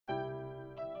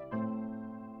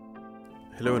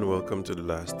Hello and welcome to The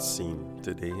Last Scene.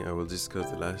 Today I will discuss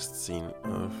the last scene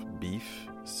of Beef,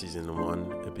 Season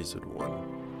 1, Episode 1.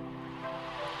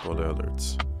 Spoiler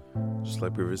alerts. Just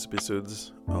like previous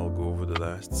episodes, I'll go over the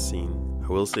last scene. I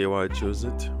will say why I chose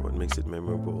it, what makes it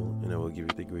memorable, and I will give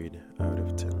it a grade out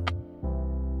of 10.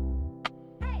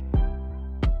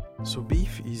 So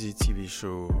Beef is a TV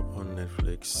show on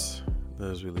Netflix that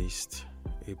was released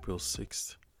April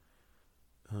 6th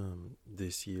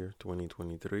this year,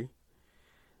 2023.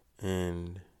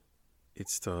 And it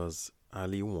stars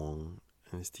Ali Wong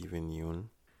and Steven Yeun,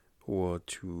 who are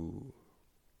two.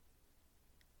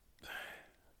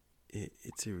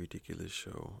 It's a ridiculous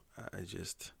show. I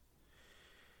just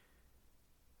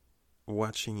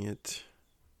watching it,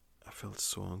 I felt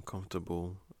so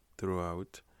uncomfortable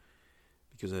throughout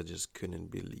because I just couldn't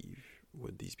believe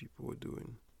what these people were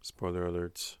doing. Spoiler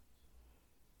alerts.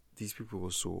 These people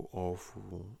were so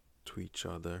awful to each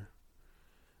other,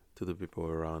 to the people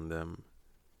around them.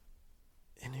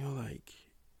 And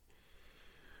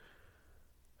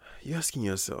you're asking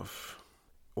yourself,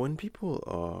 when people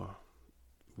are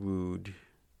rude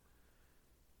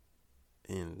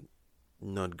and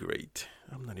not great,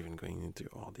 I'm not even going into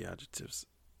all the adjectives,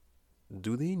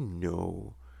 do they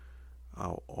know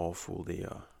how awful they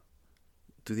are?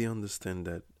 Do they understand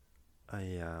that I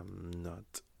am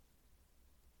not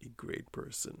a great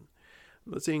person?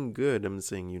 I'm not saying good, I'm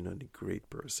saying you're not a great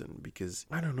person, because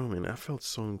I don't know, man, I felt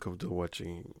so uncomfortable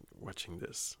watching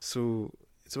this. So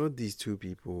it's about these two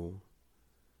people.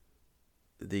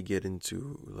 They get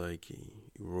into like a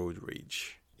road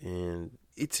rage, and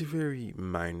it's a very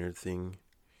minor thing.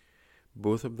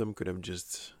 Both of them could have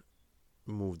just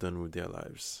moved on with their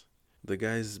lives. The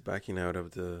guy's backing out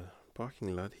of the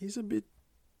parking lot. He's a bit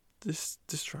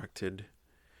distracted.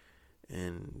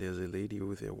 And there's a lady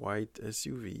with a white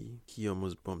SUV. He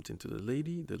almost bumped into the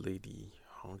lady. The lady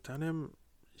honked at him.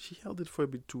 She held it for a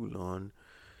bit too long,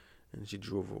 and she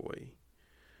drove away.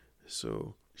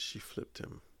 So she flipped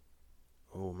him.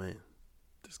 Oh man,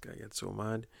 this guy got so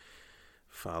mad.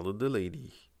 Followed the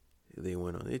lady. They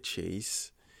went on a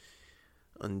chase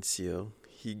until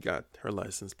he got her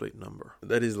license plate number.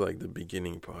 That is like the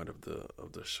beginning part of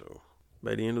the show.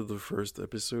 By the end of the first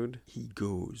episode, he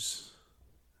goes.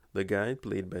 The guy,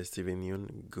 played by Steven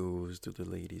Yeun, goes to the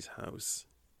lady's house.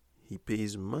 He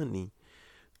pays money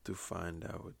to find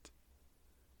out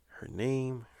her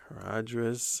name, her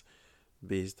address,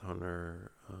 based on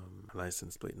her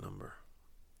license plate number.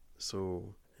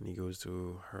 So, and he goes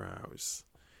to her house.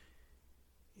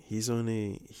 He's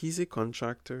a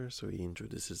contractor, so he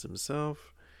introduces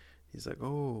himself. He's like,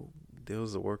 oh,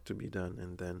 there's a work to be done.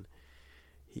 And then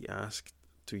he asked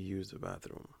to use the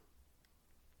bathroom.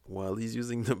 While he's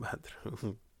using the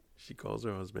bathroom, she calls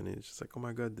her husband and she's like, oh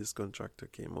my God, this contractor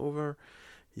came over.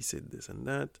 He said this and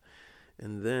that.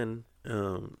 And then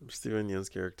Steven Yeun's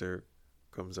character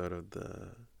comes out of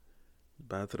the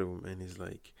bathroom and he's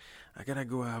like, I gotta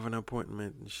go have an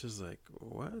appointment. And she's like,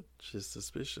 what? She's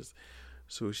suspicious.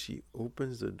 So she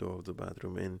opens the door of the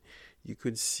bathroom and you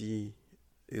could see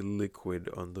a liquid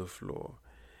on the floor.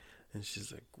 And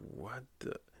she's like, what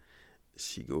the?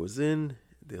 She goes in,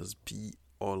 there's pee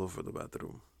all over the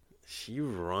bathroom. She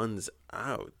runs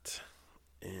out,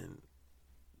 and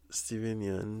Steven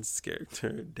Yeun's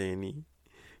character, Danny,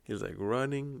 he's like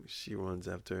running. She runs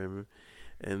after him,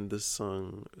 and the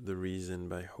song "The Reason"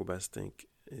 by Hobastink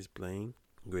is playing.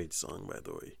 Great song, by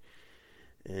the way.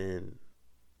 And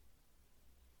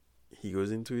he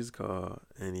goes into his car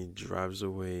and he drives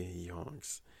away. He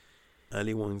honks.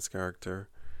 Ali Wong's character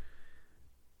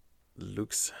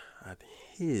looks at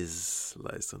his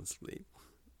license plate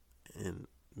and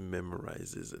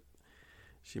memorizes it.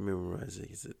 She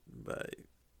memorizes it by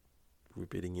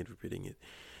repeating it.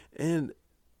 And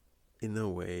in a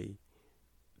way,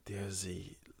 there's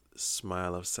a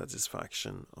smile of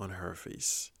satisfaction on her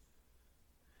face.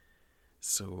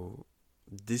 So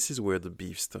this is where the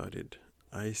beef started.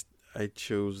 I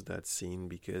chose that scene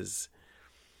because,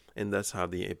 and that's how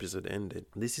the episode ended.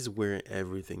 This is where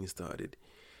everything started.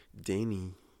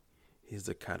 Danny is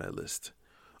the catalyst.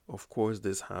 Of course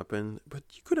this happened, but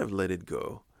you could have let it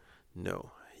go.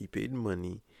 No, he paid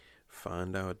money,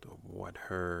 found out what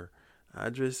her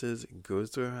address is,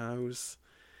 goes to her house,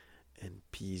 and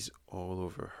pees all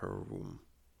over her room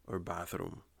or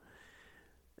bathroom.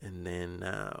 And then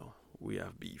now we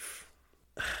have beef.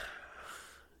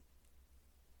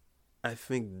 I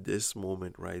think this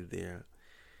moment right there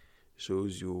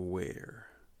shows you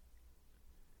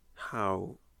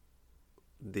how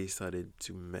they started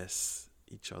to mess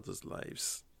each other's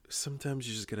lives. Sometimes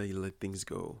you just gotta let things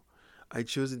go. I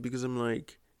chose it because I'm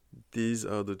like, these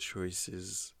are the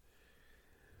choices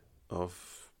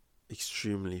of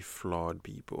extremely flawed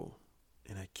people.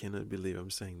 And I cannot believe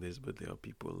I'm saying this, but there are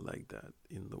people like that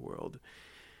in the world.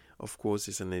 Of course,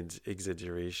 it's an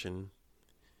exaggeration,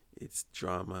 it's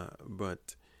drama,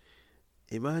 but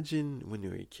imagine when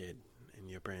you're a kid and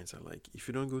your parents are like, if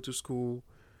you don't go to school,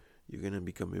 you're gonna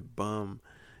become a bum,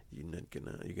 you're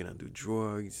gonna do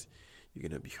drugs, you're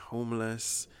gonna be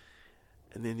homeless,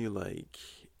 and then you're like,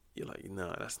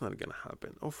 nah, that's not gonna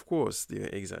happen. Of course, they're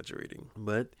exaggerating.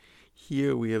 But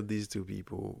here we have these two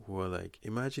people who are like,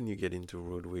 imagine you get into a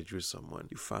road rage with someone,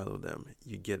 you follow them,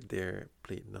 you get their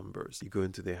plate numbers, you go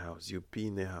into their house, you pee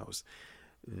in their house,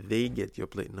 they get your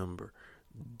plate number,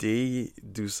 they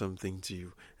do something to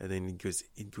you, and then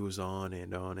it goes on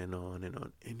and on and on and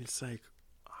on. And it's like,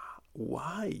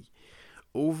 why?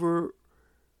 Over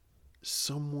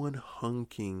someone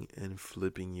honking and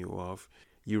flipping you off,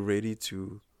 you're ready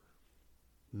to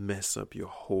mess up your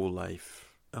whole life.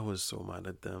 I was so mad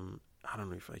at them. I don't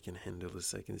know if I can handle the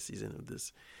second season of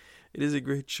this. It is a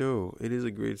great show. It is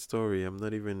a great story. I'm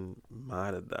not even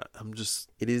mad at that.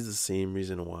 It is the same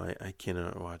reason why I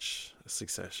cannot watch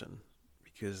Succession.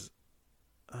 Because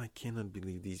I cannot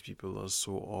believe these people are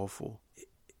so awful.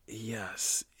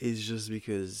 Yes, it's just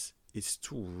because it's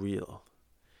too real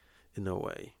in a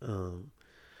way.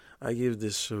 I give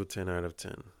this show 10 out of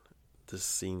 10. This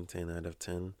scene 10 out of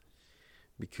 10.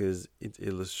 Because it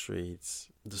illustrates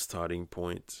the starting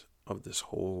point of this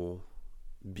whole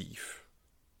beef.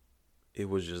 It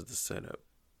was just the setup.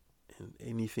 And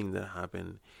anything that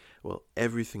happened, well,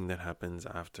 everything that happens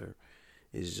after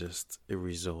is just a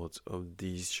result of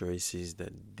these choices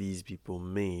that these people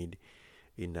made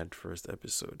in that first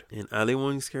episode. And Ali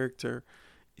Wong's character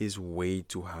is way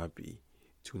too happy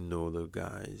to know the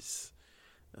guy's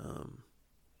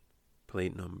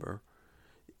plate number.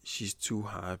 She's too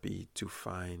happy to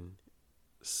find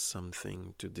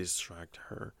something to distract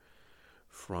her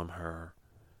from her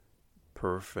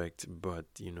perfect but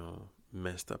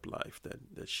messed up life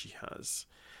that she has.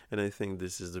 And I think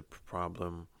this is the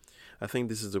problem. I think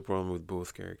this is the problem with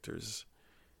both characters.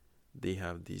 They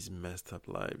have these messed up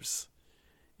lives,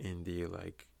 and they're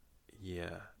like,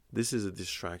 yeah, this is a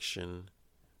distraction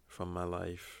from my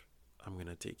life. I'm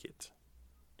gonna take it.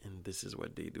 And this is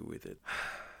what they do with it.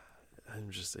 I'm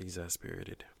just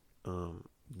exasperated.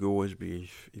 Go watch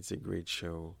Beef. It's a great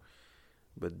show,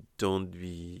 but don't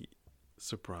be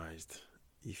surprised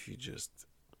if you just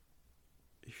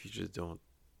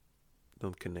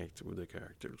don't connect with the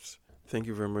characters. Thank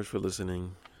you very much for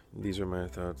listening. These are my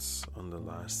thoughts on the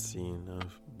last scene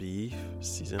of Beef,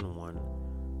 season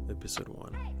 1, episode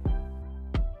 1.